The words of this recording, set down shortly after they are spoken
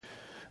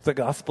The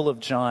Gospel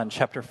of John,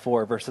 chapter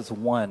 4, verses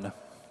 1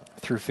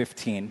 through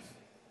 15.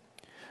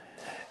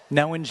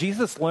 Now when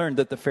Jesus learned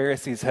that the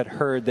Pharisees had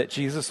heard that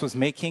Jesus was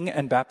making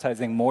and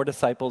baptizing more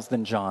disciples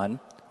than John,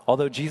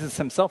 although Jesus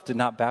himself did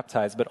not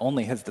baptize but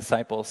only his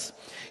disciples,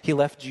 he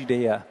left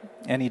Judea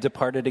and he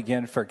departed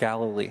again for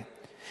Galilee.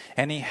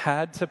 And he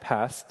had to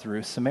pass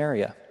through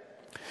Samaria.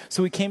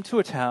 So he came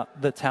to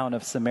the town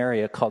of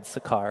Samaria called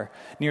Sychar,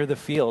 near the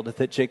field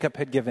that Jacob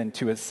had given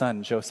to his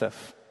son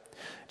Joseph.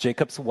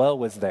 Jacob's well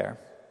was there.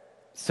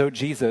 So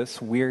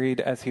Jesus, wearied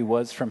as he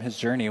was from his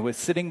journey, was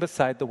sitting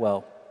beside the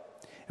well.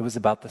 It was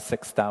about the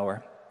 6th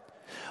hour.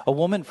 A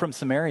woman from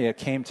Samaria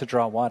came to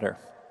draw water.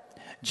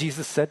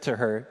 Jesus said to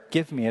her,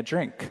 "Give me a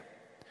drink,"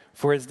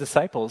 for his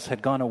disciples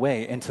had gone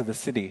away into the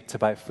city to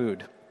buy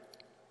food.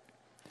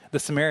 The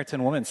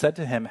Samaritan woman said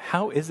to him,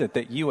 "How is it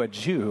that you, a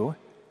Jew,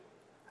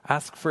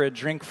 ask for a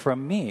drink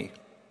from me,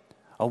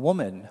 a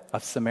woman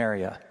of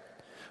Samaria?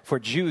 For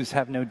Jews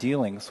have no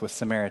dealings with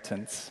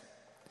Samaritans."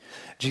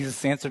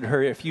 Jesus answered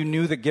her, "If you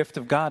knew the gift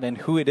of God and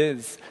who it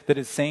is that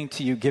is saying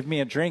to you, 'Give me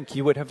a drink,'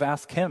 you would have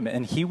asked him,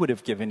 and he would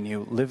have given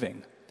you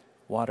living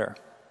water."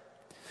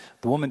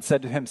 The woman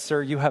said to him,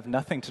 "Sir, you have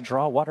nothing to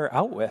draw water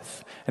out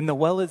with, and the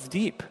well is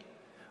deep.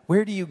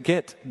 Where do you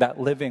get that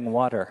living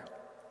water?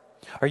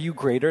 Are you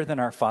greater than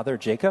our father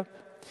Jacob?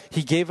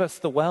 He gave us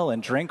the well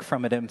and drank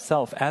from it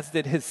himself, as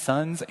did his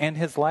sons and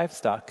his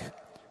livestock."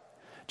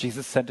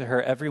 Jesus said to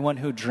her, "Everyone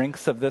who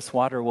drinks of this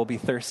water will be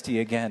thirsty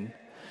again.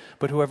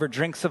 But whoever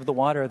drinks of the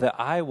water that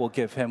I will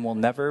give him will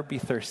never be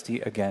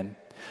thirsty again.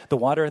 The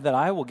water that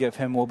I will give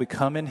him will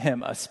become in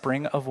him a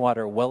spring of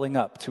water welling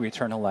up to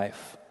eternal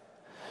life."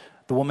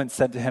 The woman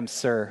said to him,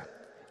 "Sir,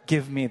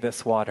 give me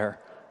this water,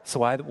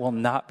 so I will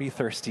not be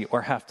thirsty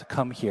or have to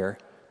come here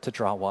to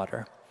draw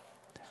water."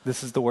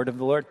 This is the word of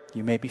the Lord.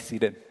 You may be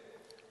seated.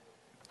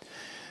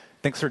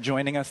 Thanks for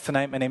joining us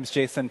tonight. My name is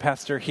Jason,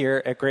 pastor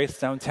here at Grace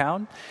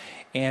Downtown,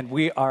 and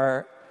we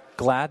are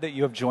glad that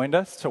you have joined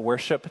us to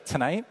worship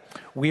tonight.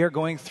 We are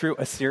going through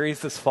a series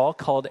this fall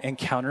called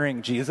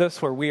Encountering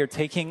Jesus, where we are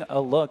taking a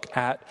look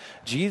at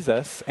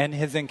Jesus and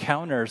his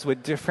encounters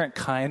with different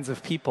kinds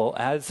of people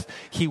as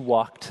he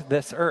walked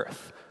this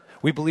earth.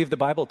 We believe the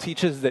Bible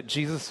teaches that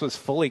Jesus was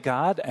fully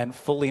God and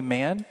fully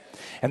man,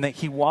 and that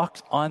he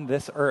walked on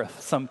this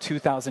earth some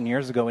 2,000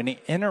 years ago, and he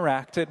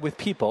interacted with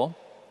people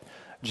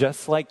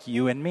just like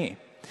you and me.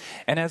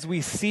 And as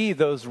we see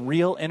those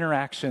real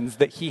interactions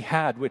that he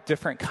had with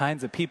different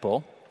kinds of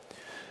people,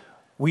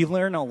 we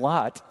learn a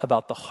lot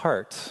about the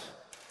heart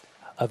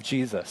of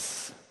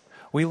Jesus.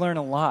 We learn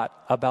a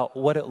lot about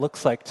what it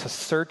looks like to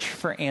search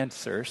for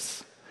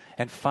answers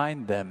and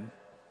find them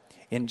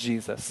in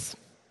Jesus.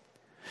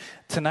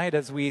 Tonight,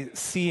 as we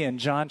see in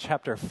John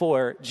chapter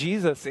 4,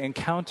 Jesus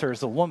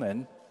encounters a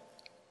woman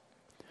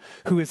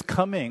who is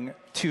coming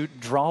to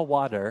draw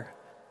water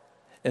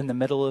in the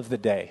middle of the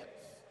day.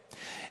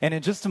 And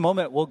in just a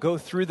moment, we'll go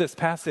through this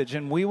passage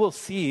and we will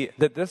see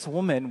that this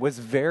woman was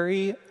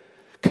very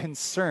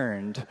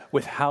concerned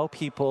with how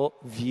people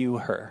view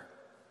her.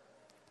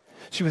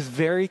 She was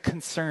very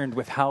concerned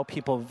with how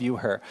people view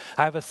her.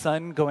 I have a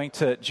son going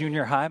to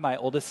junior high. My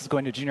oldest is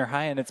going to junior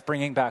high, and it's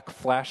bringing back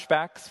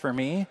flashbacks for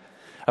me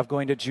of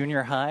going to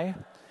junior high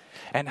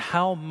and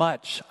how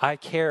much I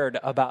cared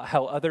about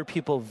how other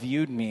people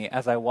viewed me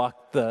as I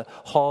walked the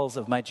halls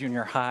of my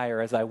junior high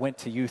or as I went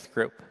to youth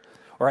group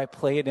or I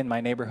played in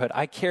my neighborhood.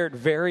 I cared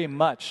very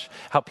much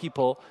how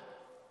people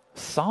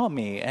saw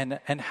me and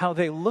how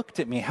they looked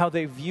at me, how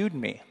they viewed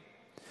me.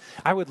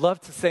 I would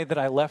love to say that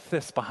I left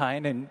this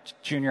behind in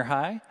junior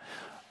high,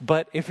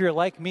 but if you're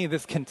like me,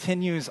 this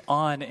continues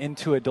on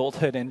into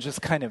adulthood and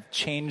just kind of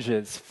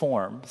changes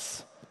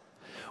forms.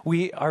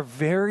 We are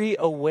very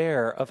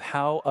aware of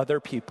how other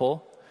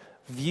people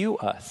view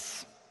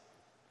us.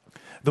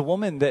 The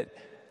woman that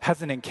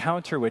has an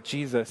encounter with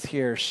Jesus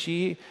here,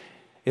 she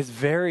is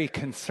very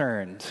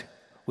concerned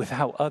with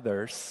how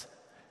others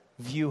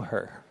view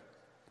her.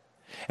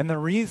 And the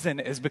reason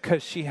is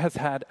because she has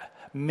had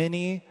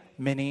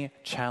many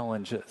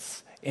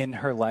challenges in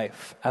her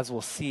life, as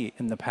we'll see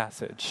in the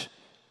passage.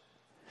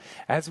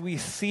 As we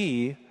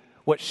see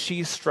what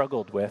she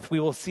struggled with, we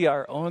will see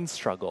our own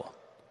struggle.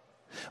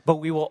 But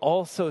we will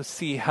also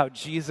see how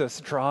Jesus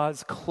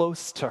draws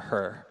close to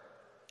her.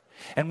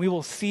 And we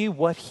will see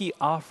what he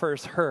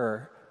offers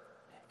her.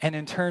 And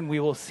in turn,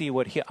 we will see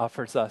what he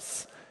offers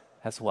us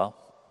as well.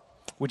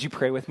 Would you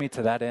pray with me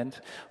to that end?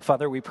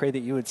 Father, we pray that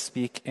you would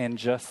speak in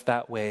just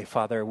that way.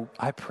 Father,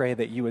 I pray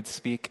that you would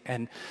speak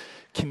and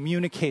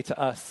communicate to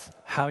us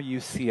how you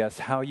see us,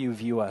 how you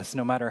view us,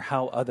 no matter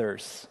how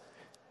others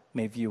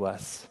may view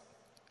us.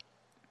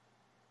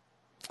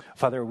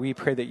 Father, we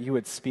pray that you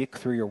would speak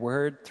through your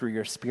word, through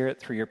your spirit,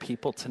 through your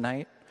people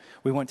tonight.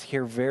 We want to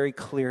hear very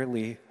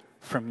clearly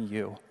from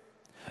you.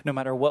 No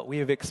matter what we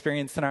have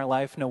experienced in our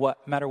life, no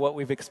matter what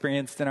we've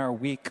experienced in our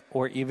week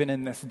or even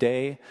in this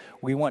day,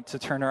 we want to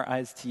turn our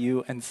eyes to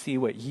you and see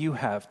what you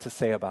have to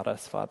say about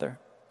us, Father.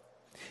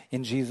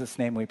 In Jesus'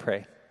 name we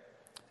pray.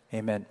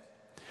 Amen.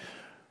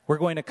 We're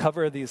going to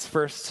cover these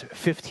first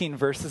 15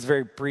 verses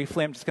very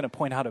briefly. I'm just going to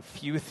point out a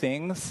few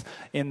things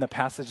in the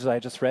passage that I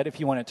just read. If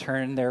you want to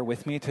turn there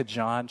with me to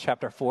John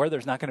chapter 4,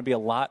 there's not going to be a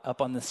lot up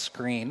on the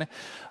screen.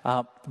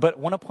 But I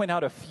want to point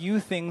out a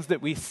few things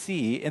that we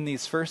see in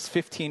these first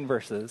 15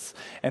 verses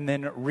and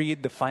then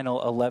read the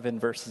final 11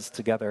 verses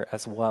together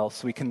as well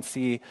so we can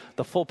see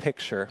the full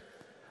picture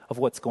of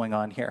what's going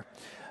on here.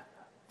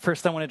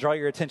 First, I want to draw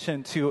your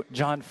attention to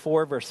John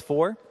 4, verse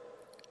 4.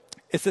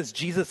 It says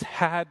Jesus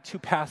had to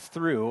pass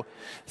through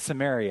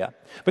Samaria.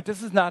 But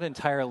this is not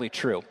entirely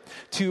true.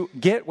 To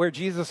get where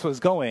Jesus was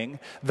going,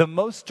 the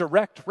most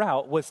direct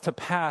route was to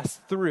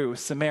pass through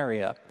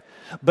Samaria.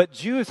 But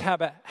Jews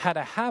had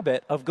a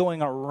habit of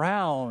going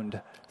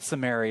around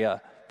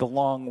Samaria the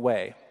long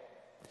way.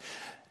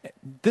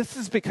 This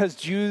is because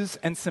Jews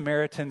and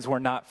Samaritans were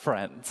not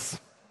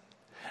friends.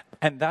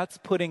 And that's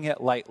putting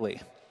it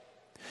lightly.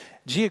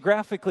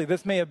 Geographically,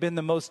 this may have been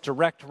the most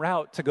direct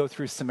route to go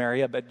through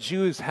Samaria, but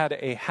Jews had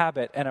a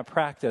habit and a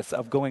practice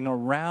of going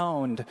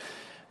around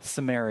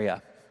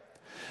Samaria.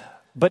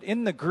 But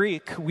in the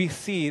Greek, we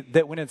see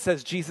that when it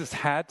says Jesus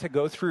had to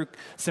go through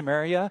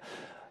Samaria,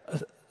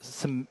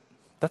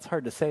 that's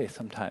hard to say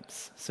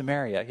sometimes.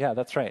 Samaria, yeah,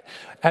 that's right.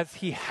 As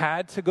he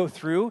had to go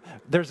through,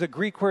 there's a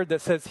Greek word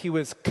that says he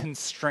was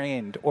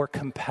constrained or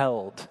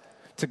compelled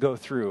to go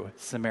through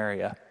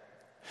Samaria.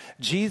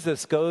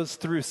 Jesus goes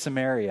through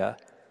Samaria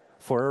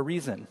for a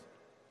reason.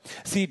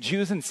 See,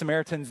 Jews and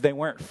Samaritans, they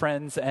weren't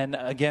friends, and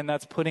again,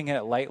 that's putting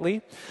it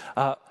lightly.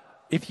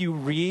 If you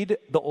read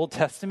the Old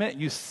Testament,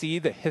 you see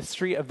the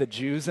history of the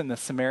Jews and the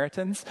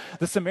Samaritans.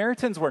 The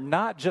Samaritans were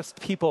not just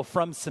people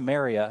from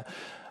Samaria.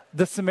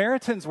 The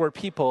Samaritans were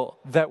people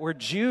that were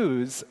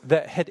Jews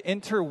that had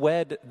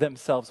interwed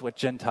themselves with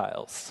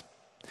Gentiles.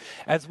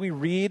 As we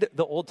read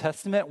the Old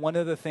Testament, one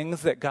of the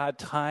things that God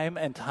time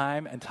and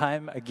time and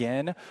time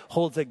again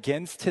holds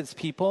against his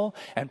people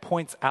and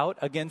points out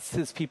against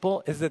his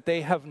people is that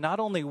they have not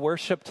only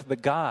worshiped the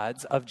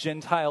gods of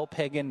Gentile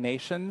pagan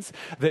nations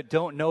that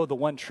don't know the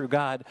one true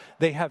God,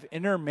 they have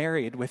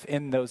intermarried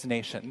within those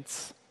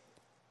nations.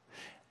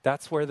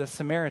 That's where the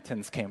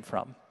Samaritans came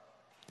from.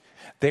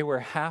 They were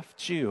half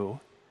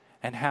Jew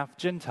and half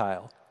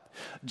Gentile.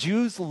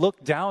 Jews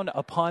looked down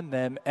upon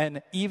them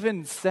and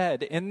even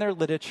said in their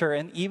literature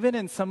and even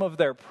in some of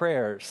their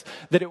prayers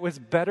that it was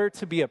better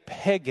to be a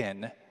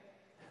pagan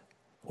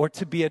or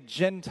to be a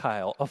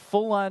Gentile, a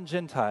full-on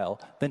Gentile,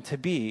 than to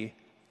be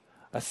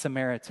a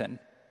Samaritan.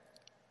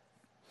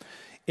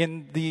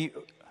 In the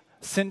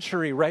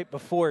century right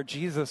before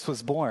Jesus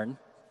was born,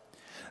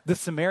 the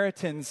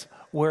Samaritans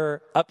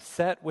were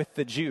upset with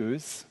the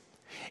Jews,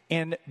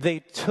 and they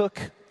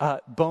took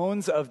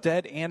bones of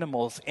dead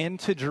animals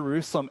into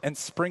Jerusalem and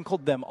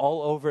sprinkled them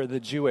all over the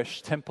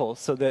Jewish temple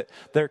so that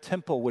their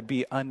temple would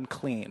be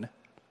unclean.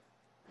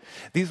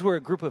 These were a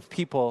group of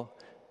people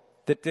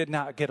that did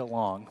not get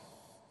along.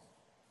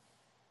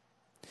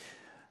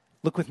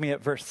 Look with me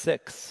at verse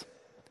 6.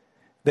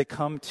 They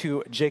come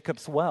to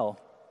Jacob's well.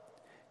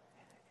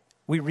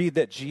 We read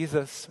that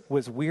Jesus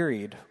was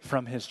wearied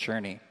from his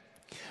journey.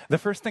 The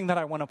first thing that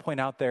I want to point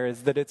out there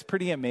is that it's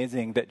pretty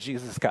amazing that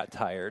Jesus got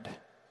tired.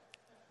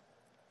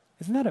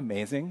 Isn't that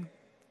amazing?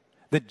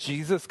 That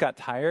Jesus got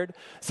tired?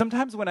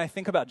 Sometimes when I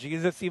think about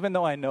Jesus, even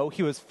though I know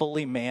he was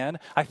fully man,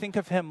 I think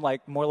of him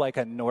like more like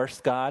a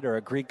Norse god or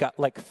a Greek god,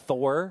 like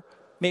Thor,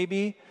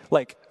 maybe.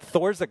 Like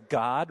Thor's a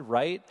god,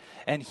 right?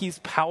 And he's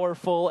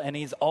powerful and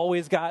he's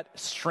always got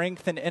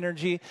strength and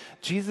energy.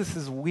 Jesus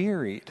is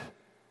wearied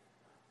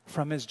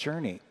from his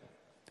journey.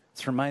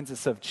 This reminds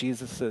us of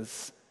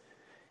Jesus's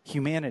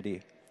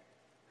humanity.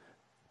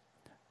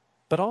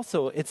 But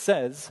also it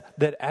says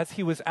that as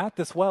he was at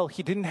this well,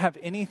 he didn't have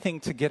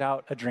anything to get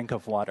out a drink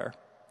of water.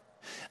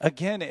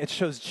 Again, it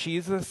shows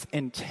Jesus'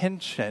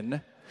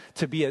 intention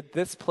to be at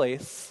this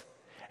place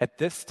at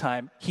this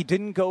time. He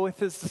didn't go with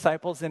his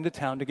disciples into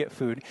town to get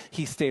food.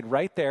 He stayed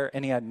right there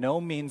and he had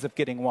no means of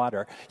getting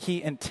water.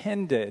 He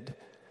intended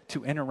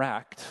to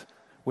interact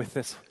with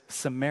this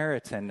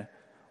Samaritan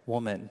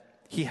woman.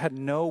 He had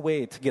no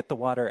way to get the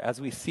water, as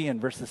we see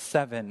in verses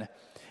 7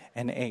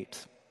 and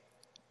 8.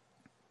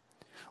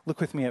 Look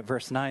with me at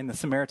verse 9. The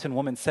Samaritan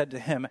woman said to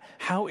him,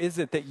 "How is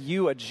it that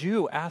you, a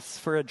Jew, ask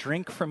for a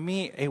drink from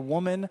me, a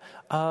woman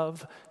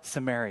of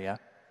Samaria?"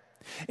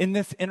 In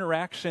this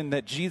interaction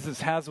that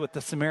Jesus has with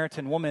the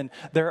Samaritan woman,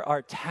 there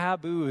are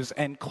taboos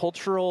and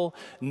cultural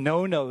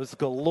no-nos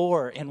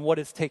galore in what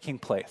is taking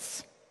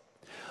place.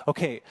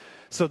 Okay,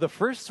 so the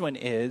first one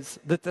is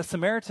that the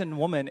Samaritan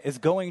woman is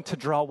going to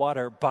draw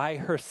water by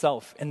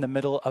herself in the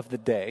middle of the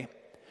day.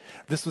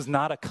 This was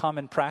not a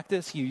common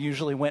practice. You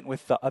usually went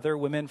with the other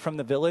women from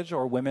the village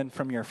or women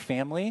from your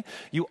family.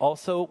 You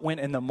also went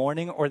in the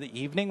morning or the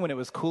evening when it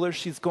was cooler.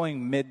 She's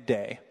going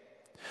midday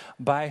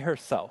by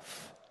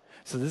herself.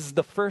 So this is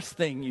the first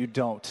thing you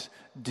don't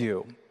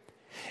do.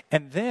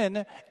 And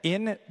then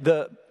in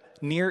the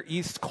Near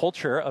East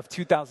culture of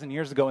 2,000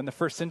 years ago in the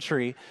first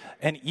century,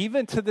 and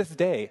even to this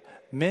day,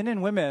 men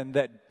and women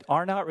that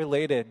are not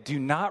related do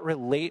not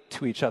relate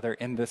to each other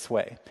in this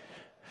way.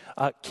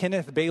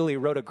 Kenneth Bailey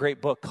wrote a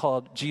great book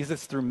called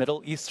Jesus Through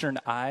Middle Eastern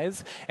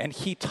Eyes, and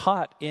he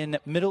taught in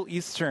Middle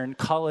Eastern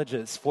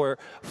colleges for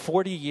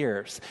 40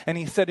 years. And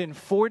he said in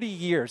 40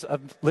 years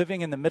of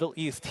living in the Middle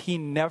East, he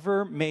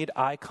never made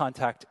eye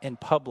contact in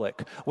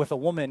public with a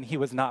woman he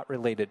was not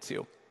related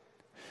to.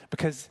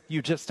 Because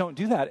you just don't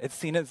do that. It's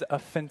seen as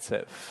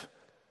offensive.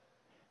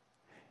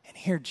 And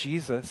here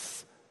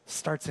Jesus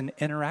starts an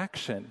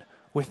interaction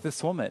with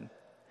this woman.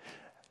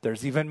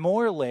 There's even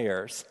more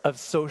layers of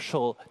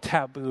social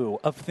taboo,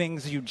 of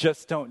things you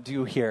just don't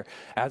do here.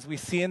 As we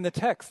see in the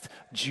text,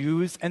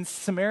 Jews and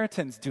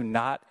Samaritans do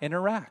not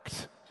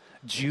interact.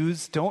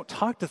 Jews don't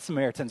talk to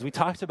Samaritans. We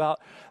talked about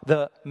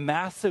the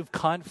massive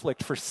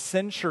conflict for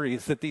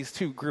centuries that these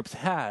two groups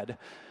had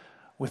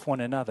with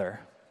one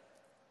another.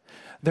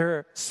 There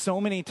are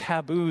so many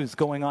taboos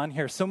going on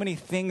here, so many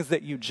things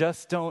that you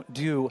just don't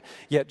do,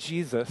 yet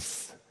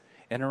Jesus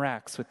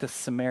interacts with this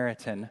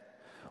Samaritan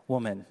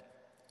woman.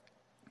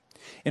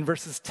 In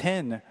verses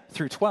 10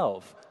 through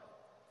 12,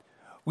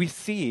 we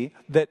see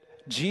that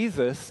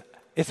Jesus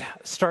is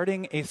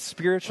starting a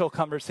spiritual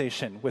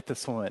conversation with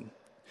this woman.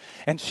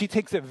 And she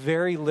takes it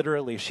very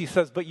literally. She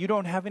says, "But you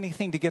don't have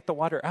anything to get the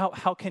water out.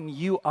 How can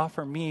you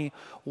offer me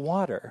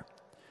water?"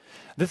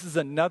 This is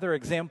another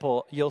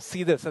example. You'll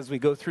see this as we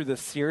go through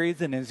this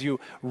series and as you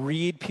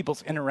read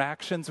people's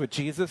interactions with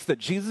Jesus, that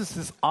Jesus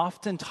is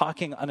often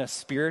talking on a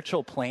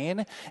spiritual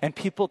plane and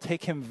people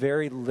take him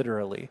very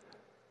literally.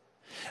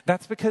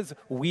 That's because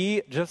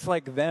we, just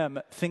like them,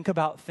 think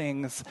about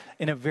things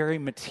in a very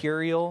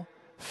material,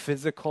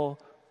 physical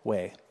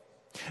way.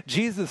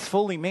 Jesus,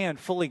 fully man,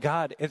 fully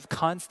God, is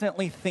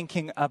constantly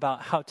thinking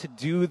about how to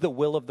do the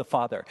will of the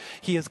Father.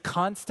 He is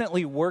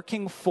constantly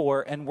working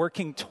for and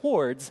working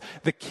towards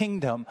the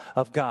kingdom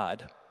of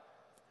God.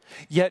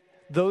 Yet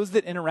those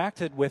that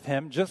interacted with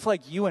him, just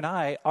like you and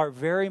I, are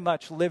very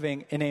much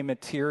living in a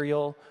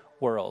material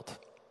world,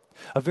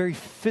 a very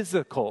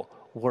physical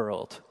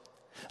world.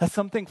 That's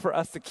something for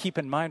us to keep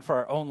in mind for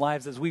our own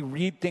lives as we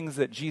read things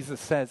that Jesus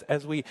says,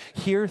 as we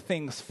hear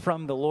things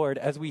from the Lord,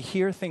 as we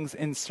hear things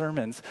in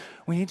sermons.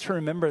 We need to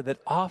remember that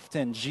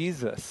often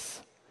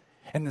Jesus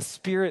and the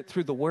Spirit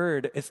through the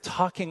Word is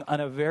talking on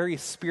a very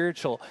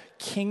spiritual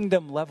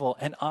kingdom level,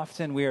 and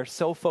often we are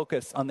so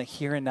focused on the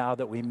here and now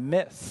that we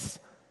miss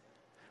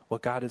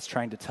what God is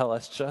trying to tell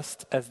us,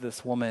 just as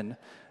this woman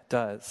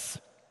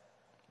does.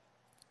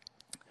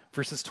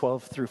 Verses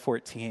 12 through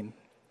 14.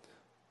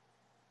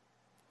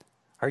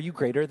 "Are you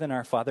greater than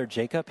our father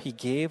Jacob? He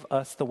gave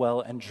us the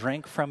well and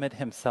drank from it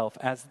himself,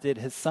 as did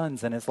his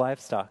sons and his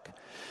livestock."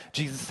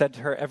 Jesus said to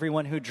her,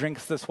 "Everyone who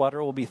drinks this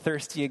water will be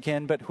thirsty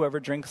again, but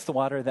whoever drinks the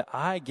water that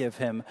I give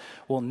him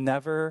will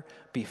never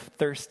be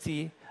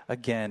thirsty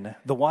again.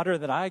 The water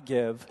that I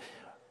give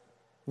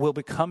will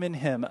become in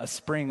him a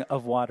spring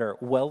of water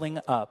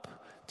welling up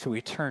to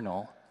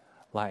eternal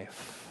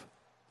life."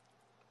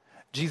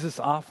 Jesus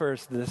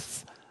offers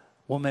this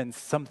woman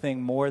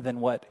something more than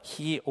what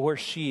he or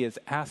she is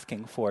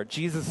asking for.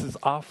 Jesus is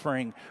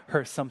offering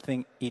her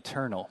something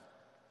eternal.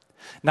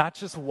 Not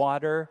just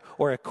water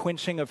or a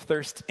quenching of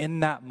thirst in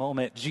that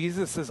moment.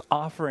 Jesus is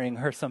offering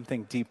her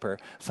something deeper,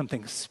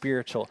 something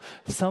spiritual,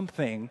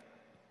 something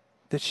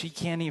that she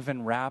can't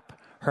even wrap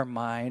her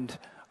mind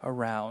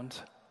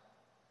around.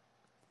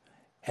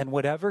 And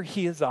whatever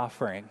he is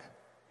offering,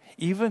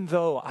 even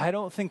though I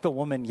don't think the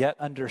woman yet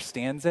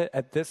understands it,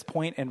 at this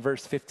point in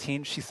verse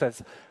 15, she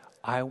says,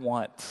 "I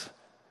want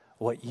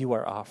what you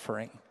are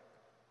offering.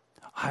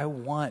 I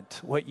want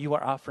what you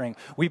are offering."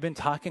 We've been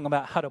talking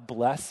about how to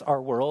bless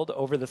our world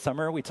over the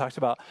summer. We talked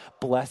about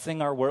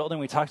blessing our world, and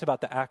we talked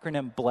about the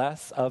acronym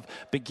BLESS, of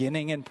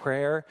beginning in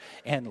prayer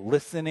and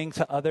listening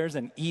to others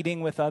and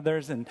eating with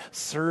others and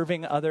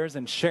serving others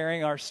and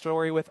sharing our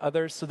story with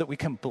others so that we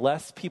can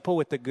bless people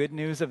with the good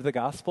news of the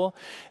gospel.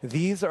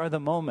 These are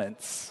the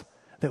moments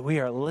that we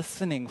are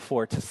listening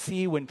for, to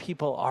see when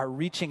people are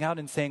reaching out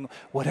and saying,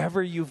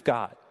 "Whatever you've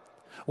got,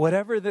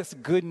 whatever this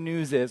good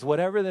news is,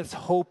 whatever this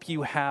hope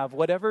you have,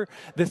 whatever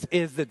this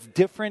is that's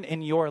different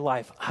in your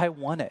life, I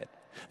want it."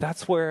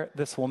 That's where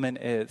this woman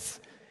is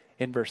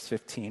in verse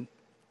 15.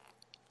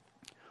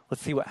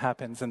 Let's see what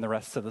happens in the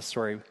rest of the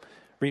story.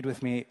 Read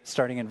with me,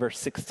 starting in verse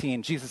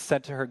 16. Jesus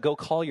said to her, "Go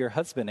call your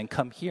husband and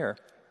come here."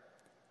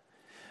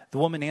 The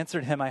woman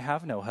answered him, "I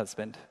have no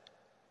husband."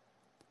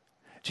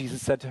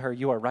 Jesus said to her,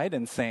 "You are right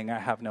in saying, 'I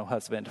have no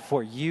husband,'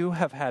 for you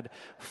have had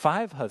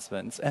 5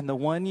 husbands, and the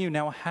one you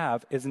now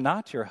have is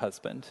not your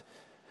husband.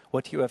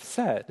 What you have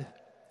said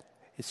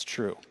is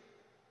true."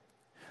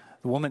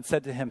 The woman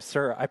said to him,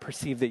 "Sir, I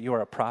perceive that you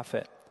are a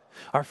prophet.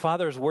 Our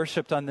fathers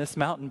worshipped on this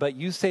mountain, but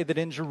you say that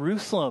in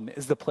Jerusalem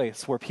is the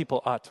place where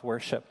people ought to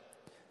worship."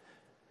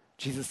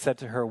 Jesus said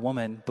to her,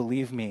 "Woman,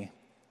 believe me,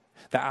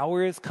 the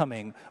hour is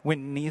coming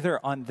when neither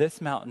on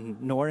this mountain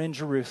nor in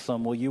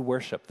Jerusalem will you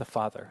worship the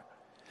Father.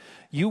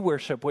 You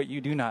worship what you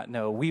do not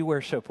know. We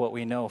worship what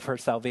we know, for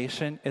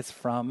salvation is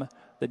from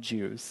the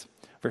Jews."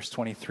 Verse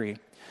 23.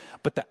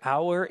 But the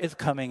hour is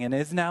coming and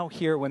is now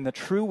here when the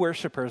true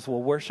worshipers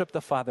will worship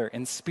the Father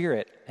in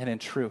spirit and in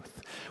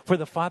truth. For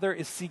the Father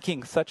is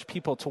seeking such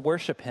people to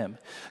worship him.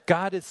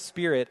 God is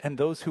spirit, and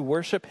those who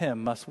worship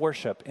him must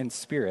worship in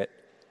spirit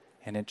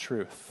and in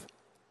truth.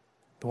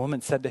 The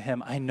woman said to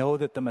him, I know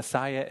that the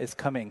Messiah is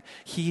coming,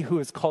 he who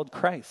is called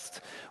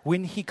Christ.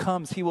 When he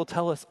comes, he will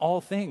tell us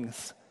all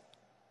things.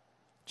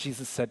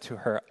 Jesus said to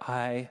her,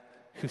 I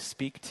who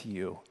speak to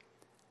you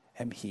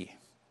am he.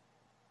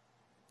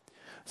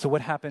 So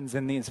what happens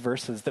in these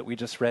verses that we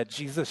just read?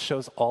 Jesus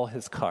shows all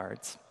his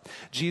cards.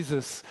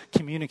 Jesus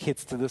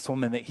communicates to this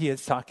woman that he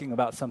is talking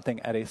about something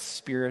at a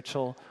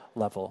spiritual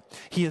level.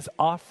 He is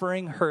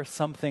offering her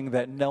something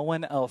that no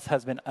one else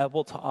has been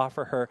able to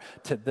offer her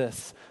to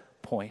this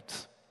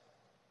point.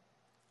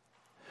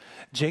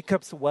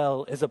 Jacob's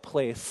Well is a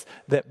place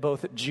that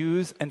both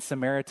Jews and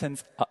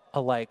Samaritans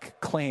alike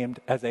claimed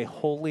as a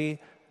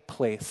holy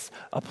place,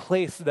 a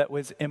place that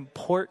was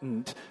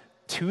important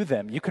to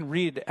them. You can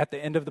read at the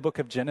end of the book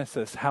of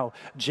Genesis how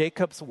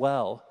Jacob's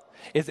Well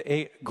is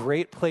a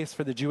great place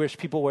for the Jewish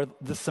people, where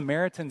the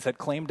Samaritans had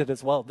claimed it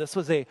as well. This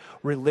was a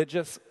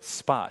religious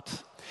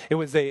spot. It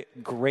was a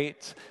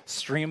great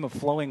stream of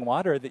flowing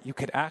water that you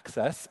could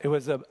access. It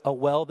was a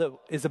well that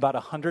is about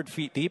 100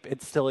 feet deep.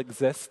 It still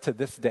exists to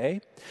this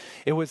day.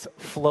 It was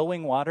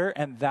flowing water,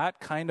 and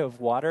that kind of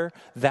water,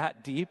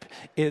 that deep,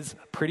 is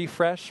pretty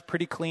fresh,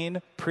 pretty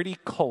clean, pretty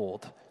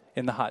cold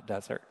in the hot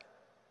desert.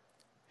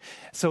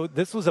 So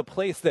this was a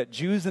place that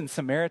Jews and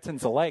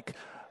Samaritans alike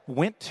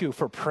went to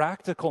for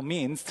practical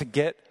means to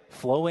get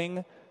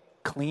flowing,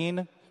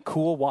 clean,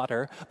 cool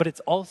water, but it's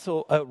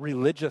also a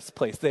religious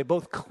place. They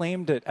both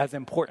claimed it as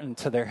important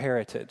to their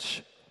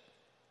heritage.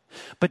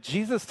 But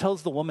Jesus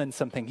tells the woman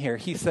something here.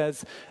 He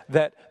says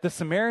that the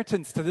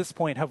Samaritans to this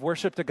point have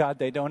worshiped a God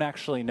they don't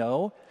actually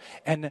know,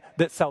 and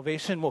that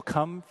salvation will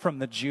come from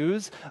the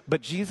Jews.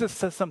 But Jesus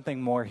says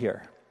something more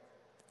here.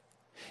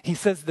 He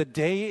says the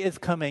day is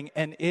coming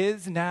and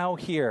is now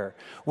here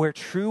where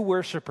true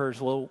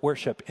worshipers will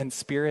worship in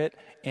spirit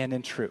and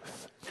in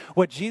truth.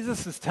 What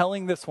Jesus is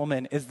telling this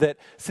woman is that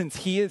since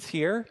he is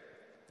here,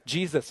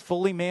 Jesus,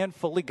 fully man,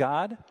 fully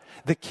God,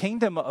 the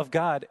kingdom of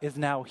God is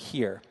now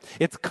here.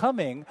 It's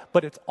coming,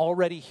 but it's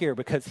already here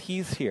because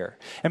he's here.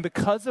 And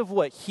because of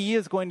what he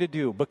is going to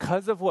do,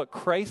 because of what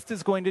Christ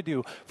is going to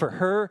do for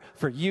her,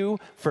 for you,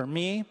 for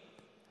me,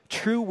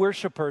 true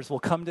worshipers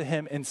will come to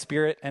him in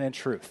spirit and in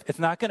truth. It's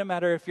not going to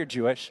matter if you're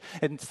Jewish.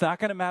 It's not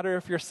going to matter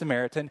if you're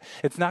Samaritan.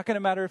 It's not going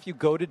to matter if you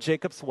go to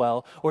Jacob's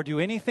Well or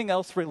do anything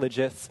else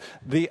religious.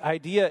 The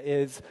idea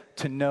is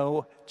to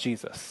know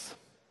Jesus.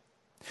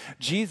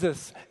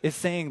 Jesus is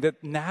saying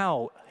that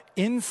now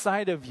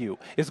inside of you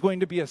is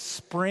going to be a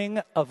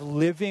spring of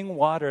living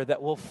water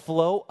that will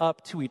flow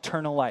up to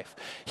eternal life.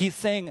 He's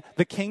saying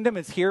the kingdom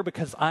is here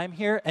because I'm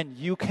here, and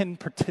you can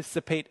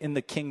participate in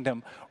the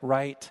kingdom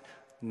right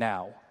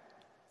now.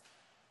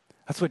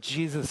 That's what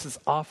Jesus is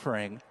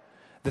offering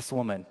this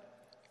woman.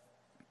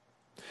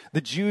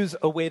 The Jews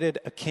awaited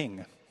a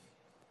king.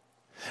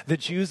 The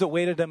Jews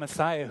awaited a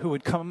Messiah who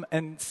would come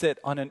and sit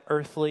on an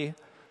earthly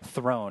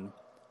throne.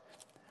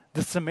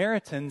 The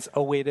Samaritans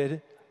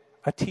awaited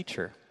a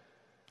teacher.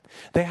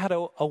 They had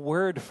a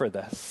word for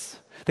this.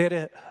 They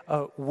had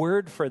a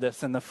word for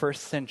this in the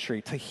first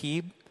century,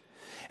 tahib.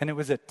 And it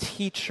was a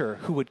teacher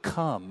who would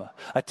come,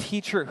 a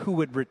teacher who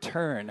would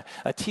return,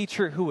 a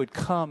teacher who would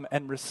come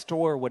and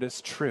restore what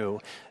is true.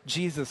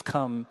 Jesus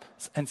comes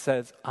and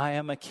says, I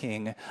am a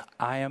king,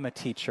 I am a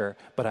teacher,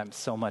 but I'm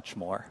so much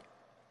more.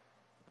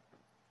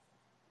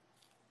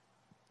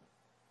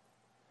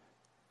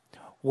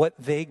 What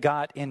they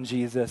got in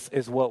Jesus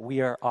is what we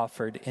are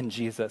offered in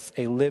Jesus,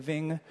 a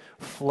living,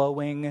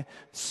 flowing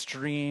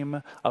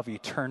stream of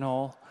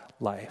eternal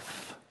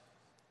life.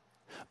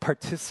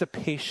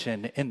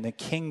 Participation in the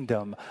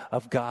kingdom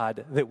of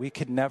God that we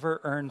could never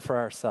earn for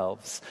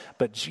ourselves,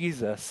 but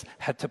Jesus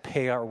had to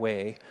pay our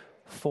way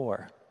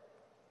for.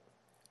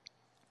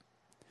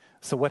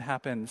 So what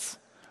happens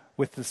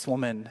with this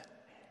woman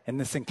in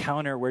this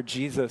encounter where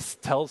Jesus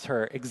tells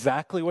her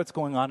exactly what's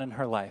going on in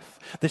her life?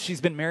 That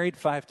she's been married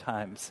 5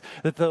 times,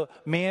 that the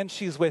man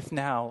she's with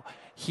now,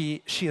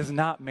 she is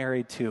not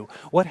married to.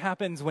 What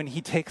happens when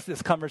he takes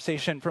this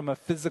conversation from a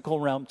physical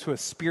realm to a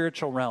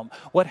spiritual realm?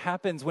 What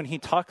happens when he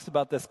talks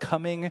about this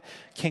coming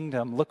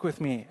kingdom? Look with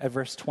me at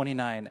verse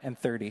 29 and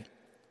 30.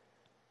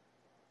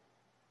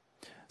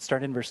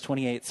 Start in verse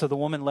 28. So the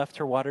woman left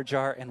her water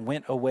jar and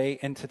went away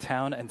into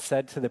town and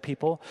said to the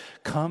people,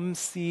 come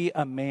see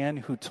a man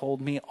who told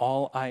me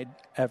all I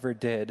ever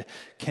did.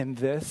 Can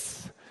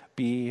this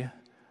be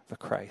the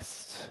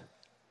Christ?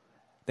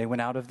 They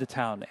went out of the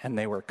town and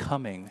they were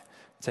coming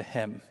to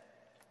him.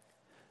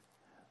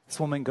 This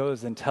woman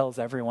goes and tells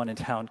everyone in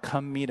town,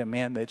 come meet a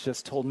man that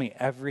just told me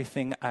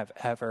everything I've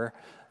ever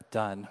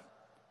done.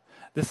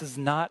 This is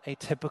not a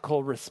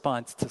typical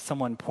response to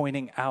someone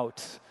pointing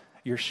out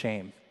your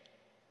shame,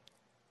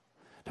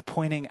 to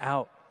pointing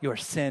out your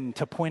sin,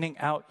 to pointing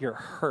out your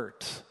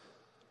hurt.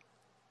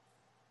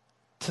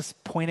 to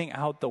pointing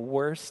out the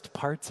worst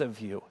parts of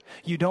you.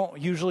 You don't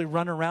usually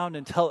run around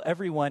and tell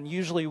everyone.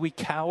 Usually we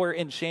cower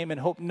in shame and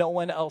hope no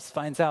one else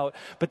finds out.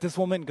 But this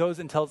woman goes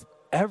and tells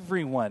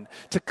everyone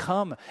to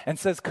come and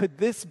says, could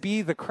this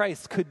be the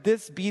Christ? Could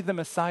this be the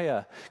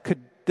Messiah?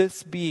 Could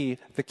this be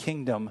the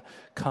kingdom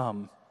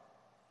come?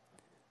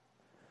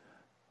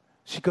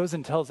 She goes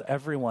and tells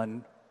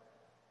everyone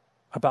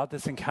about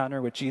this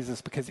encounter with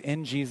Jesus because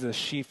in Jesus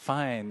she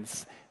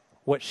finds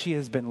what she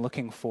has been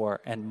looking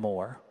for and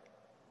more.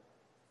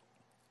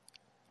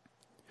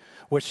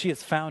 What she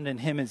has found in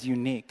him is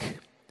unique.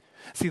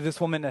 See, this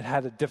woman had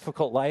had a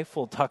difficult life.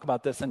 We'll talk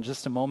about this in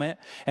just a moment.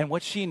 And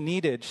what she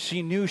needed,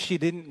 she knew she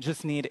didn't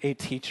just need a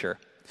teacher.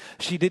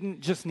 She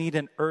didn't just need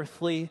an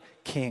earthly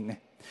king.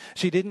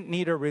 She didn't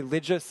need a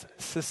religious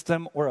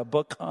system or a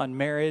book on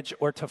marriage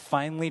or to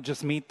finally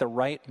just meet the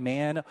right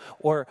man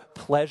or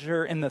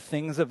pleasure in the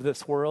things of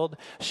this world.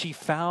 She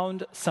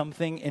found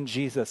something in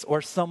Jesus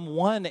or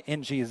someone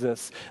in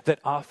Jesus that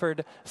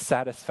offered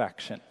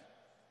satisfaction.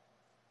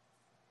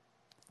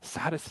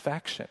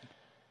 Satisfaction.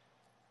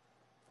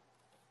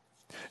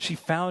 She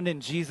found in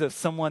Jesus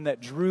someone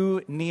that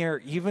drew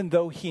near even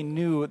though he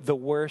knew the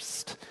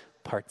worst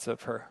parts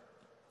of her.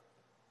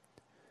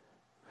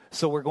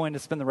 So we're going to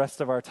spend the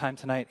rest of our time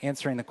tonight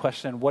answering the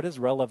question, what is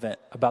relevant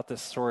about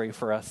this story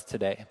for us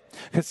today?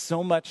 Because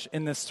so much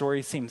in this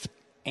story seems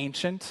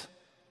ancient.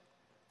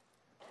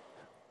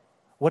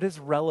 What is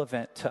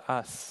relevant to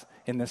us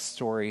in this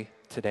story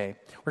today?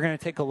 We're going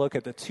to take a look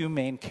at the two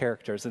main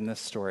characters in this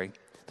story,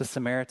 the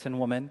Samaritan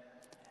woman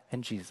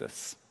and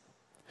Jesus.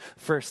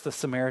 First, the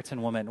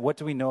Samaritan woman. What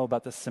do we know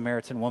about the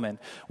Samaritan woman?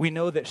 We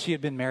know that she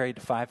had been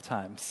married 5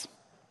 times.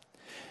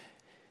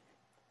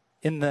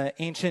 In the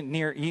ancient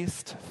Near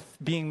East,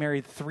 being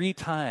married 3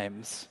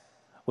 times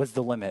was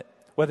the limit.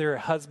 Whether your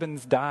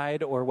husband's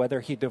died or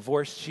whether he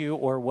divorced you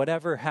or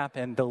whatever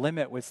happened, the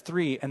limit was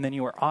 3, and then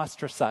you were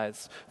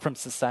ostracized from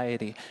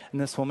society. And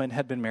this woman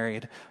had been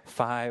married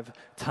 5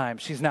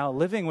 times. She's now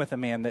living with a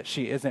man that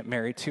she isn't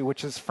married to,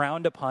 which is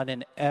frowned upon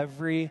in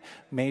every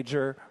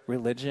major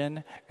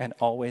religion and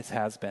always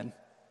has been.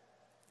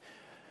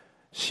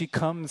 She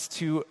comes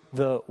to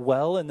the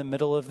well in the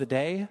middle of the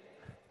day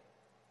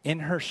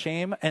in her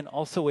shame and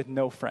also with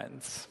no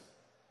friends.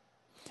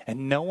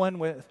 And no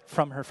one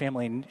from her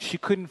family. She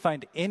couldn't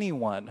find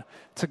anyone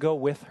to go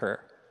with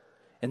her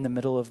in the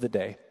middle of the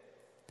day.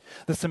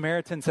 The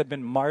Samaritans had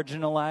been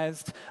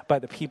marginalized by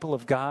the people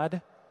of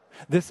God.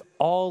 This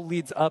all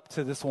leads up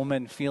to this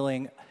woman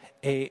feeling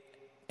an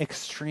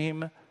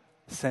extreme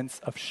sense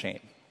of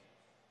shame.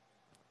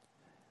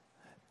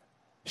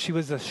 She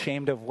was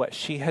ashamed of what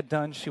she had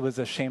done. She was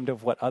ashamed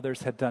of what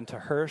others had done to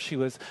her. She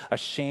was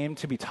ashamed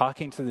to be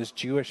talking to this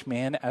Jewish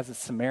man as a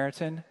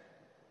Samaritan.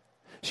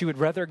 She would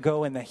rather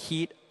go in the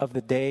heat of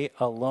the day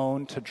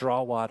alone to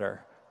draw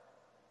water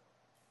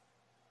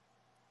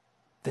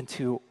than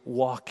to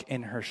walk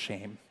in her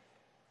shame.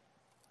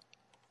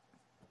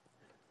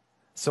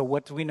 So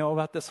what do we know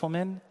about this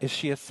woman? Is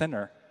she a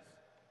sinner?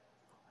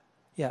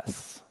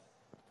 Yes,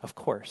 of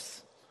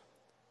course.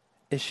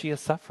 Is she a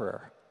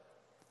sufferer?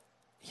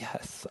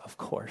 Yes, of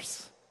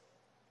course.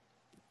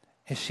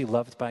 Is she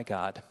loved by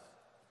God?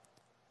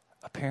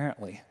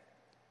 Apparently.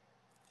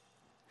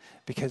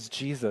 Because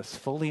Jesus,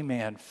 fully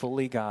man,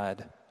 fully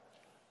God,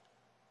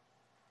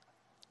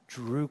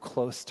 drew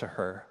close to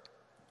her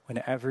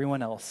when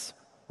everyone else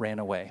ran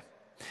away.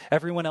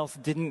 Everyone else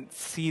didn't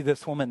see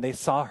this woman. They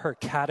saw her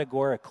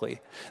categorically.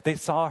 They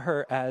saw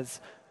her as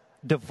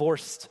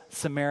divorced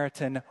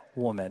Samaritan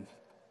woman.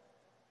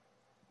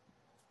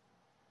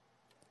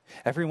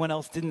 Everyone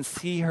else didn't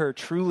see her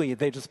truly.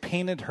 They just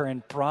painted her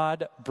in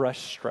broad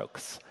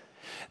brushstrokes.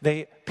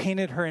 They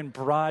painted her in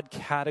broad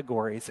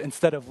categories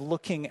instead of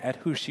looking at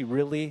who she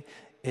really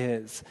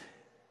is.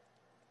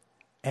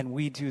 And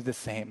we do the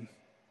same.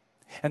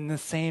 And the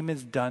same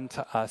is done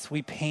to us.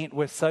 We paint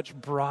with such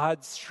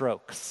broad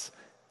strokes.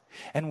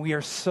 And we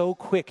are so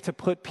quick to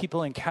put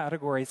people in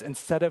categories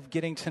instead of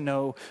getting to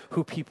know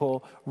who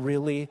people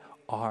really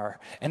are.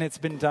 And it's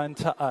been done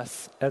to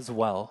us as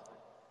well.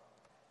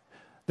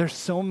 There's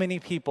so many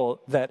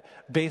people that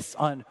based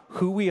on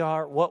who we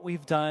are, what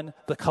we've done,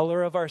 the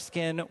color of our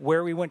skin,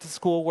 where we went to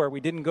school, where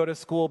we didn't go to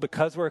school,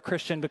 because we're a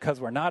Christian,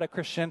 because we're not a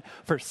Christian,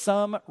 for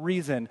some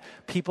reason,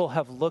 people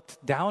have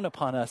looked down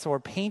upon us or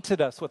painted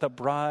us with a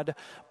broad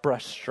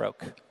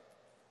brushstroke.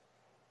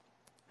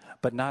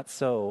 But not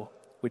so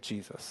with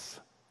Jesus.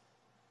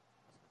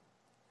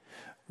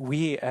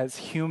 We as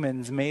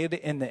humans made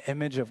in the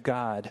image of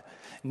God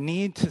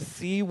need to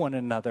see one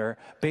another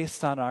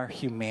based on our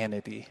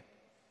humanity.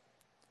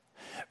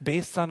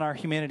 Based on our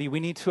humanity, we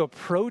need to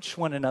approach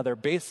one another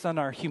based on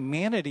our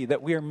humanity,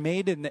 that we are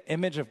made in the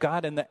image of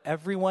God and that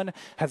everyone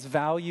has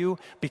value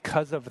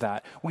because of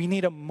that. We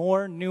need a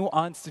more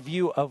nuanced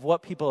view of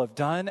what people have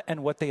done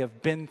and what they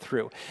have been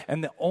through.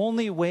 And the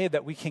only way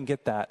that we can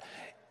get that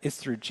is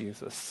through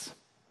Jesus.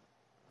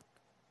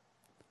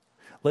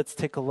 Let's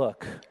take a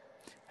look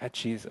at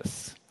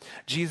Jesus.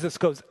 Jesus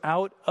goes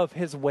out of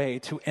his way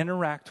to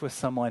interact with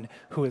someone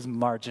who is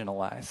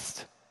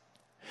marginalized.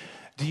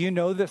 Do you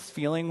know this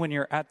feeling when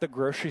you're at the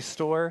grocery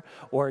store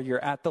or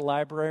you're at the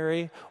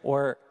library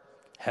or,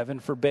 heaven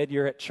forbid,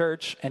 you're at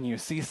church and you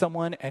see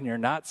someone and you're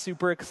not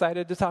super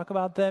excited to talk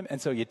about them,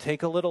 and so you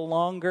take a little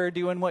longer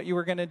doing what you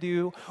were going to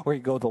do, or you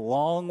go the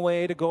long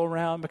way to go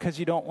around because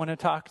you don't want to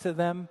talk to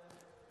them?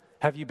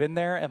 Have you been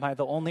there? Am I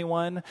the only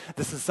one?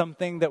 This is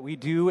something that we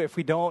do if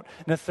we don't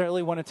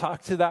necessarily want to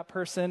talk to that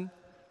person.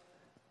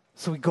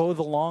 So we go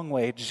the long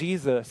way.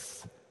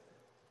 Jesus,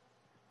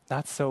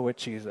 not so with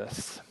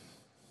Jesus.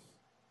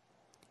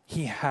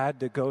 He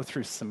had to go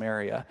through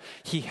Samaria.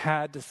 He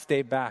had to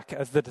stay back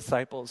as the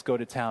disciples go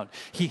to town.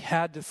 He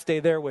had to stay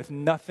there with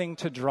nothing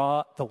to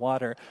draw the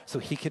water so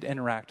he could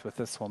interact with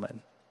this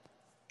woman.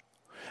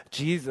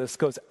 Jesus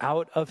goes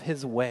out of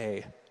his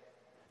way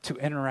to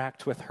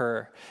interact with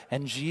her,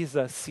 and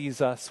Jesus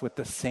sees us with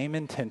the same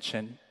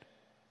intention,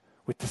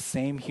 with the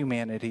same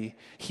humanity.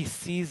 He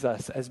sees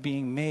us as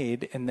being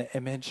made in the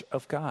image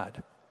of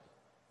God.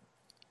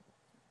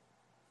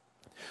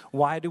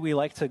 Why do we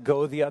like to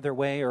go the other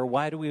way, or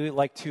why do we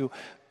like to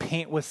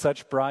paint with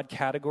such broad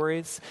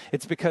categories?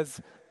 It's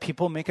because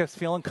people make us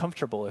feel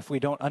uncomfortable if we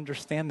don't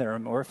understand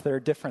them or if they're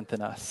different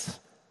than us.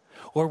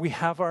 Or we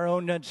have our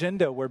own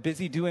agenda, we're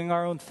busy doing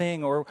our own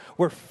thing, or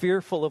we're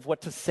fearful of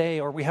what to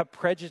say, or we have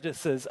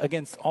prejudices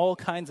against all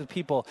kinds of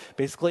people,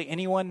 basically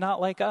anyone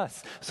not like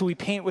us. So we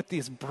paint with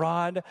these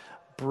broad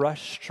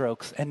brush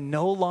strokes and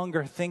no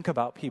longer think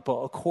about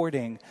people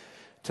according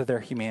to their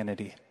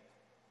humanity.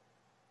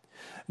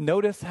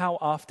 Notice how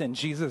often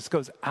Jesus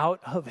goes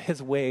out of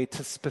his way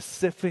to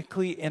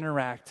specifically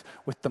interact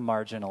with the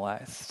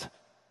marginalized.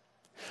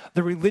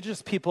 The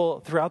religious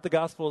people throughout the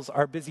Gospels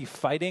are busy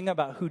fighting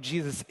about who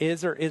Jesus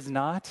is or is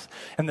not,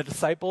 and the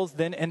disciples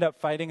then end up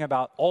fighting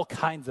about all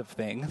kinds of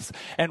things.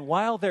 And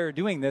while they're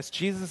doing this,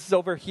 Jesus is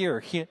over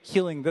here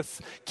healing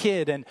this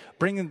kid and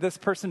bringing this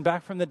person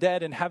back from the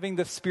dead and having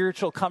this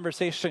spiritual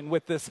conversation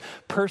with this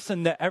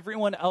person that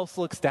everyone else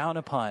looks down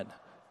upon.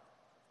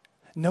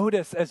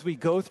 Notice as we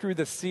go through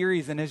the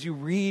series and as you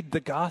read the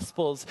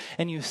Gospels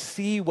and you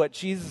see what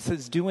Jesus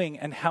is doing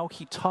and how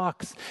he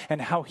talks and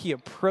how he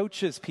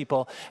approaches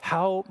people,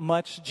 how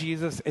much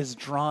Jesus is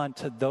drawn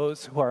to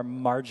those who are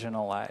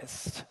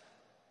marginalized.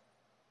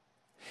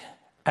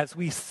 As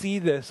we see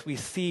this, we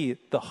see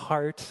the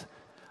heart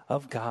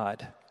of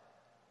God.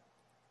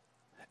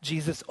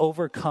 Jesus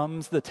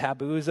overcomes the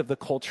taboos of the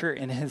culture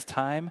in his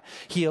time.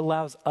 He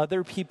allows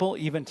other people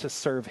even to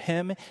serve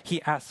him.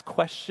 He asks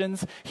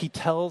questions. He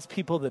tells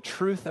people the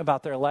truth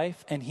about their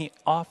life, and he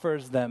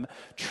offers them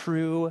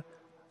true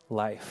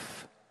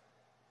life.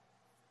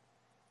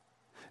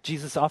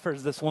 Jesus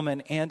offers this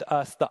woman and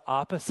us the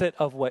opposite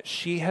of what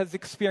she has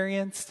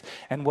experienced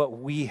and what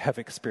we have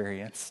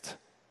experienced.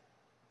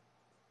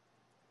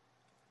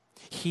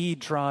 He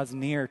draws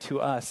near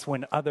to us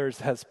when others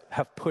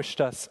have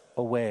pushed us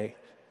away.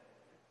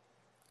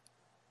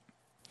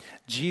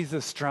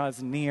 Jesus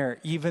draws near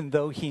even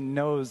though he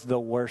knows the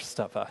worst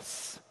of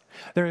us.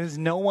 There is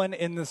no one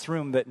in this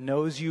room that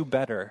knows you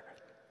better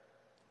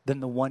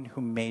than the one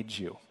who made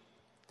you.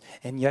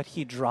 And yet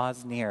he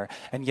draws near,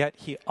 and yet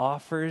he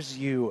offers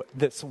you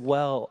this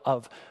well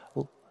of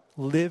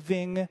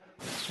living,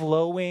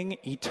 flowing,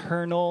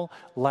 eternal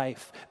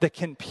life that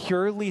can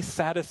purely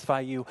satisfy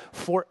you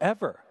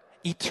forever.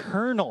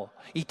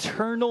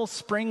 Eternal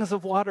springs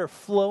of water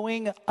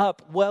flowing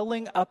up,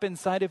 welling up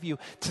inside of you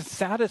to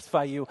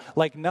satisfy you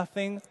like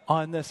nothing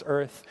on this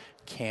earth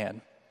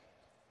can.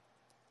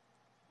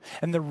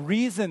 And the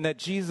reason that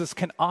Jesus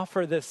can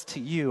offer this to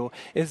you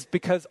is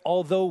because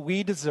although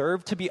we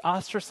deserve to be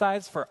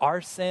ostracized for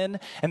our sin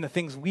and the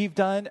things we've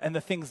done and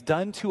the things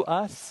done to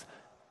us,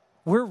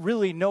 we're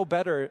really no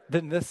better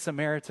than this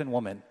Samaritan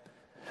woman.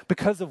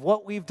 Because of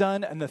what we've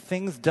done and the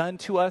things done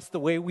to us,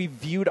 the way we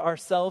viewed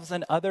ourselves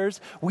and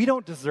others, we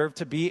don't deserve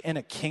to be in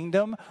a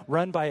kingdom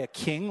run by a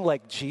king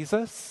like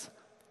Jesus.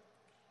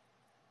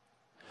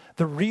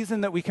 The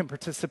reason that we can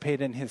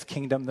participate in his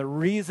kingdom, the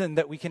reason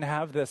that we can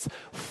have this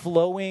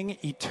flowing,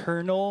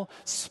 eternal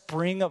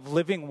spring of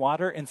living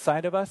water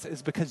inside of us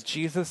is because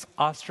Jesus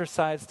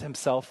ostracized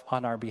himself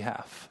on our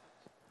behalf.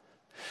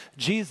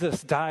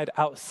 Jesus died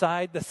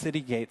outside the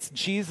city gates.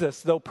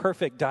 Jesus, though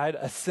perfect, died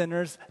a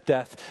sinner's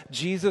death.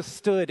 Jesus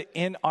stood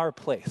in our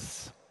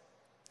place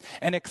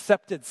and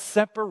accepted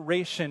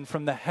separation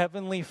from the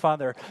Heavenly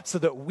Father so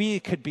that we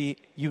could be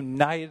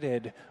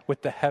united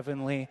with the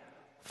Heavenly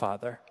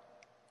Father.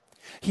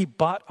 He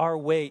bought our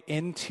way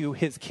into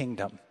his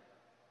kingdom.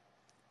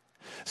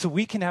 So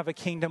we can have a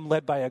kingdom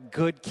led by a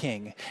good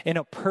king in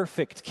a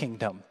perfect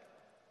kingdom,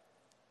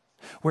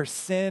 where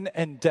sin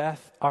and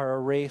death are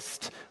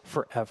erased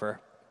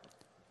forever.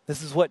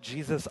 This is what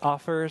Jesus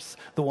offers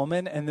the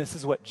woman, and this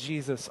is what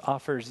Jesus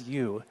offers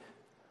you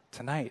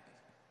tonight.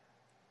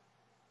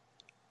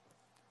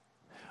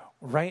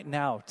 Right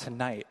now,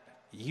 tonight,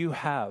 you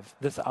have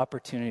this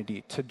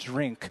opportunity to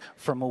drink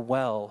from a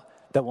well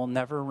that will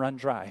never run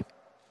dry,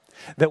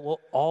 that will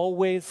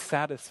always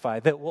satisfy,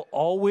 that will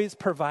always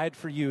provide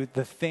for you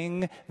the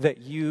thing that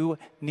you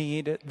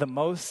need the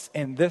most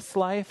in this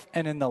life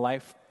and in the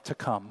life to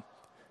come.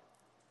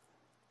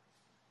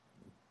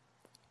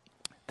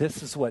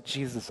 This is what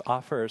Jesus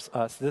offers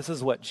us. This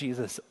is what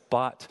Jesus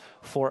bought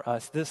for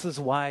us. This is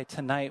why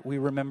tonight we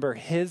remember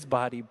his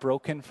body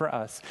broken for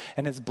us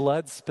and his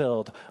blood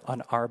spilled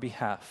on our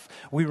behalf.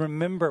 We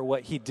remember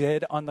what he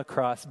did on the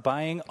cross,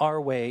 buying our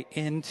way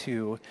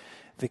into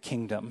the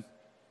kingdom.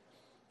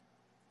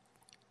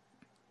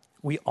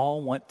 We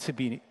all want to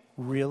be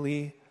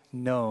really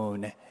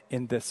known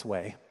in this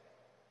way.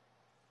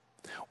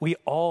 We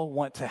all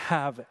want to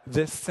have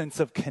this sense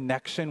of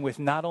connection with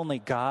not only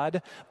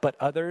God, but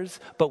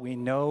others, but we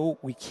know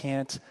we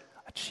can't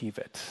achieve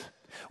it.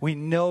 We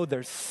know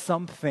there's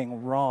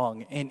something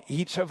wrong in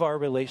each of our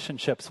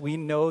relationships. We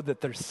know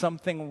that there's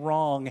something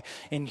wrong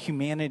in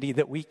humanity,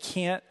 that we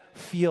can't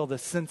feel the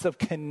sense of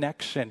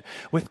connection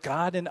with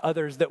God and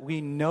others that we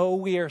know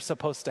we are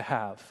supposed to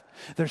have.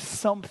 There's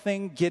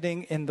something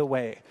getting in the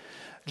way.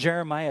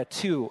 Jeremiah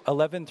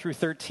 2:11 through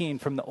 13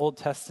 from the Old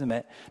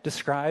Testament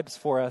describes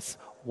for us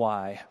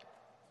why.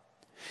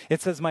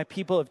 It says, "My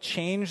people have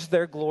changed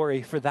their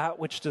glory for that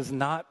which does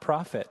not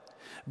profit.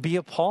 Be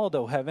appalled,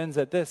 O heavens,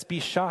 at this. Be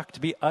shocked,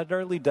 be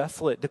utterly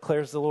desolate,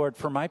 declares the Lord.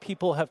 For my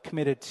people have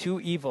committed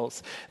two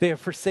evils. They have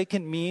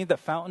forsaken me, the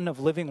fountain of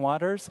living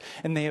waters,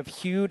 and they have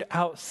hewed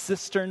out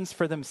cisterns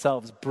for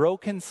themselves,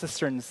 broken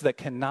cisterns that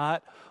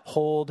cannot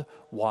hold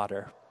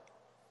water."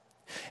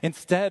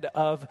 Instead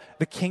of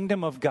the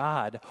kingdom of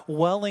God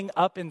welling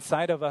up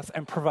inside of us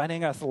and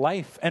providing us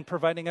life and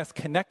providing us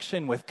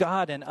connection with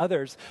God and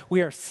others,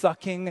 we are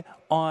sucking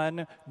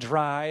on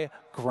dry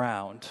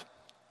ground.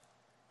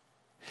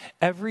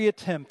 Every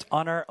attempt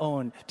on our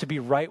own to be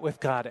right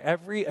with God,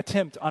 every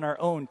attempt on our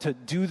own to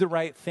do the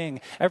right thing,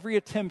 every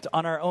attempt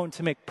on our own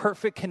to make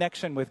perfect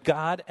connection with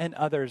God and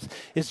others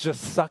is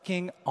just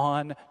sucking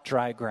on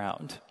dry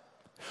ground.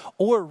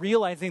 Or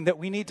realizing that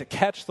we need to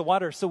catch the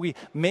water, so we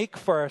make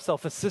for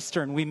ourselves a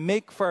cistern, we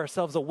make for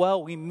ourselves a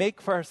well, we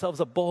make for ourselves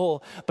a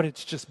bowl, but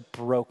it's just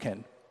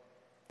broken.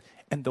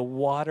 And the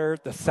water,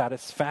 the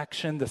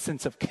satisfaction, the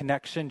sense of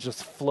connection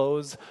just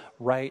flows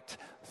right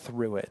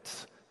through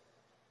it.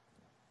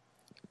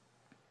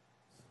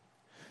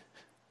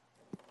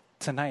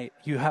 Tonight,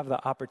 you have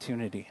the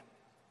opportunity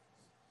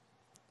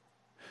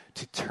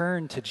to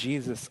turn to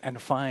Jesus and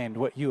find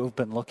what you have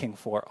been looking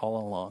for all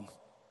along.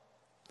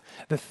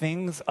 The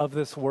things of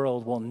this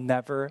world will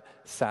never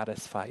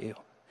satisfy you.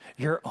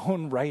 Your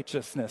own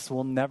righteousness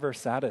will never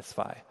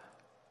satisfy.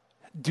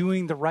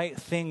 Doing the right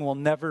thing will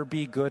never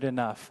be good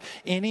enough.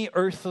 Any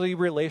earthly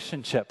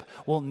relationship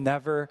will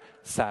never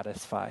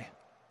satisfy.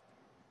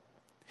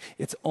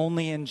 It's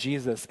only in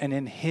Jesus and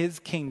in his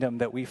kingdom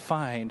that we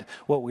find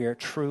what we are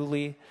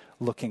truly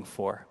looking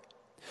for.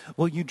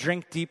 Will you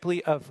drink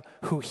deeply of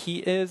who he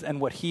is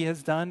and what he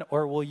has done,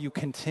 or will you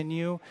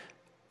continue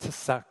to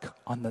suck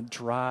on the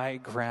dry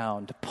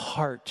ground,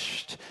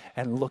 parched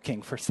and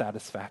looking for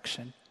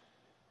satisfaction?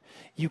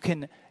 You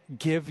can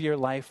give your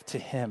life to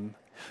him.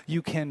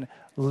 You can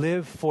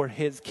live for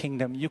his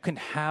kingdom. You can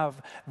have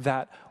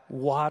that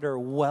water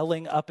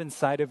welling up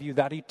inside of you,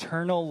 that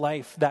eternal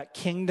life, that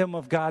kingdom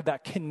of God,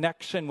 that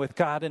connection with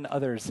God and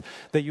others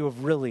that you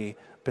have really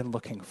been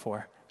looking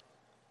for.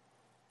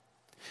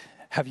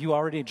 Have you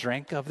already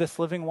drank of this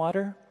living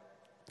water?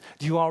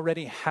 Do you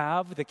already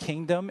have the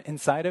kingdom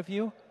inside of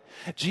you?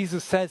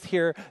 Jesus says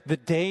here, the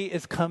day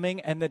is coming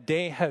and the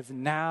day has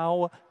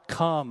now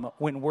come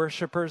when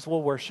worshipers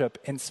will worship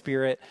in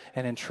spirit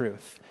and in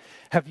truth.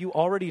 Have you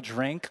already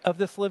drank of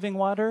this living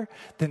water?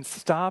 Then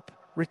stop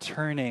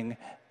returning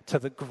to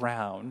the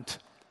ground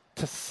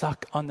to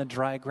suck on the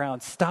dry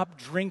ground. Stop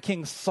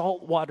drinking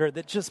salt water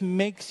that just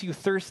makes you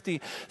thirsty.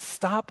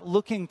 Stop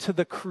looking to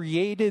the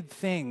created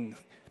thing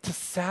to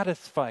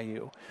satisfy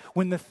you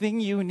when the thing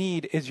you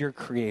need is your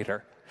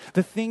Creator.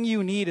 The thing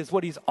you need is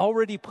what he's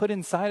already put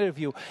inside of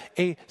you,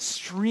 a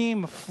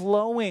stream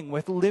flowing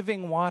with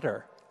living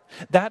water.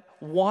 That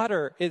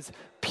water is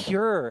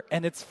pure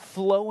and it's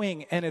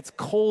flowing and it's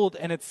cold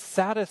and it's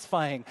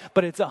satisfying,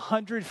 but it's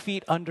 100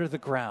 feet under the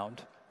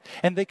ground.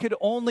 And they could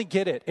only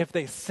get it if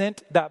they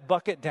sent that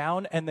bucket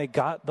down and they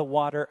got the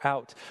water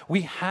out.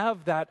 We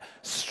have that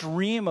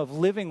stream of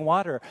living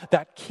water,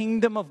 that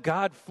kingdom of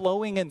God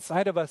flowing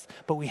inside of us,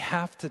 but we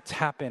have to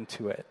tap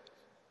into it.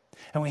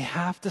 And we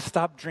have to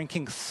stop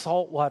drinking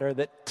salt water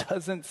that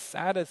doesn't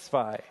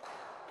satisfy.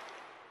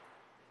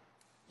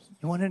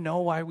 You want to know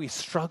why we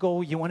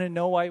struggle? You want to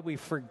know why we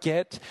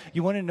forget?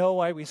 You want to know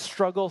why we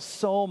struggle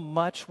so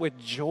much with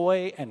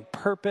joy and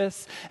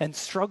purpose and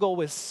struggle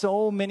with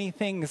so many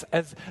things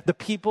as the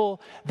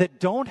people that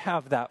don't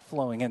have that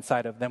flowing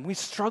inside of them? We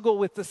struggle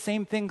with the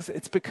same things.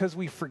 It's because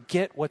we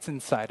forget what's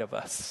inside of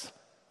us.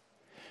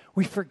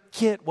 We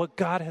forget what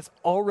God has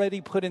already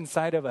put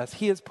inside of us.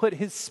 He has put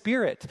his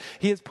spirit,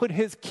 he has put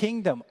his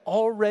kingdom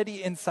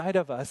already inside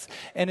of us.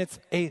 And it's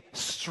a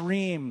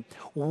stream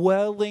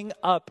welling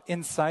up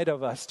inside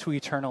of us to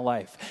eternal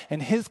life.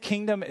 And his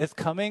kingdom is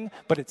coming,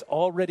 but it's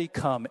already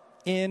come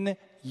in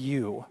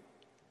you.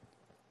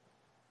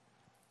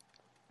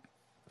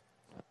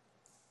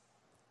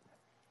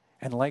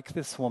 And like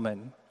this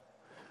woman,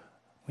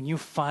 when you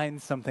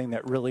find something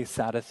that really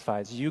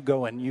satisfies, you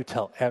go and you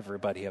tell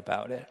everybody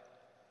about it.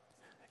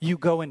 You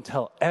go and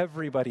tell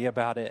everybody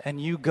about it, and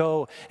you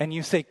go and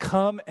you say,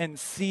 come and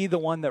see the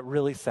one that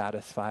really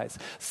satisfies.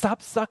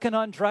 Stop sucking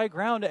on dry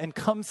ground and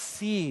come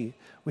see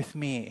with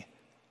me.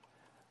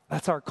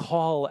 That's our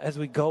call as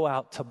we go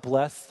out to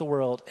bless the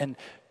world and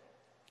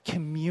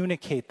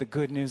communicate the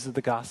good news of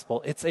the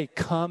gospel. It's a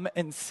come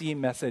and see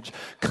message.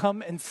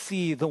 Come and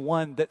see the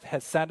one that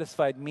has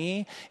satisfied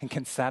me and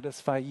can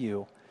satisfy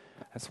you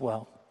as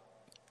well.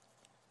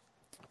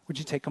 Would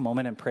you take a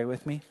moment and pray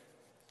with me?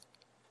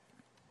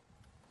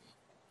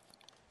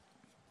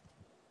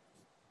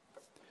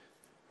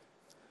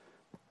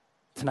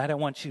 Tonight, I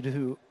want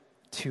you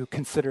to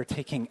consider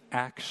taking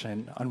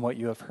action on what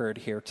you have heard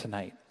here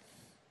tonight.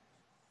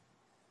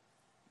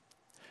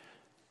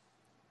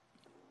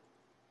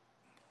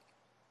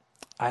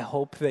 I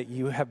hope that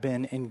you have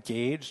been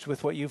engaged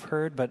with what you've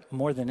heard, but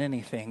more than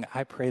anything,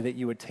 I pray that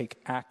you would take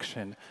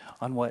action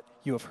on what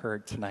you have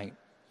heard tonight.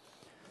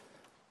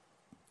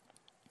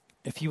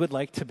 If you would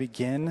like to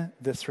begin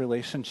this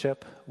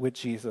relationship with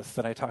Jesus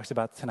that I talked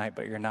about tonight,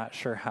 but you're not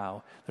sure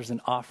how, there's an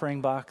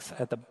offering box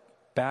at the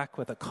back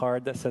with a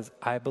card that says,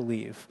 I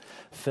believe.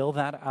 Fill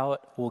that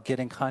out. We'll get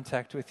in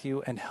contact with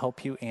you and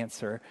help you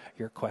answer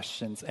your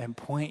questions and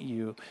point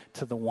you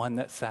to the one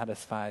that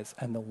satisfies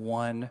and the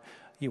one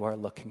you are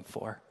looking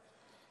for.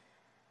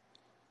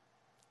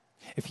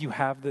 If you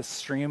have this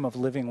stream of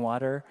living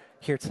water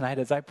here tonight,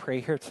 as I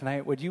pray here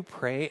tonight, would you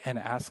pray and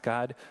ask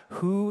God,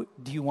 who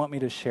do you want me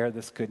to share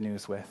this good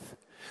news with?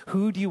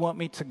 Who do you want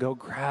me to go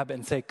grab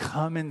and say,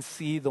 come and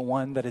see the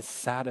one that is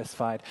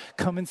satisfied.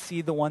 Come and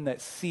see the one that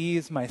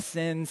sees my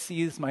sin,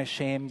 sees my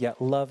shame,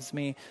 yet loves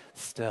me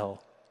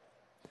still.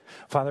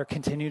 Father,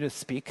 continue to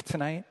speak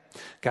tonight.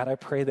 God, I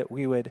pray that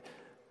we would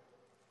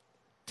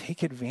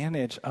take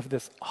advantage of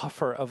this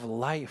offer of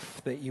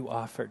life that you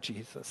offer,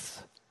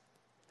 Jesus.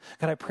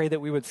 God, I pray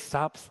that we would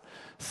stop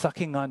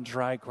sucking on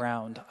dry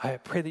ground. I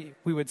pray that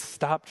we would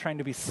stop trying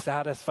to be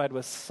satisfied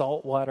with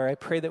salt water. I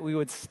pray that we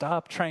would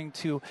stop trying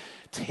to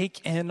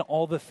take in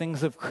all the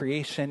things of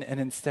creation, and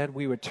instead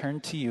we would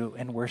turn to you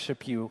and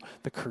worship you,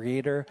 the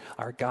Creator,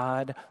 our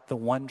God, the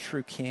one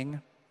true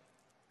King.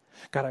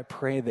 God, I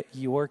pray that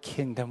your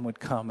kingdom would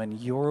come and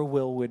your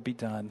will would be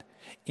done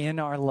in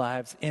our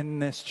lives, in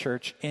this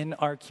church, in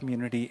our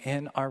community,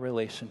 in our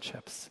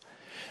relationships.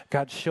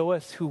 God, show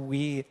us who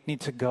we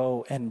need to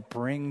go and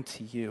bring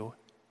to you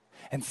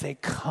and say,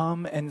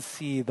 come and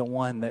see the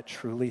one that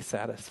truly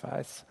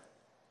satisfies.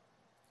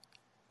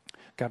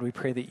 God, we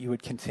pray that you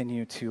would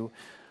continue to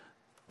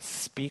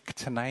speak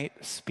tonight,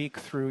 speak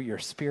through your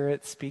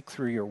Spirit, speak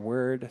through your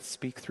word,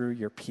 speak through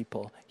your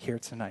people here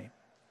tonight.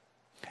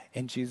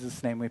 In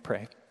Jesus' name we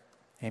pray.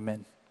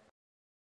 Amen.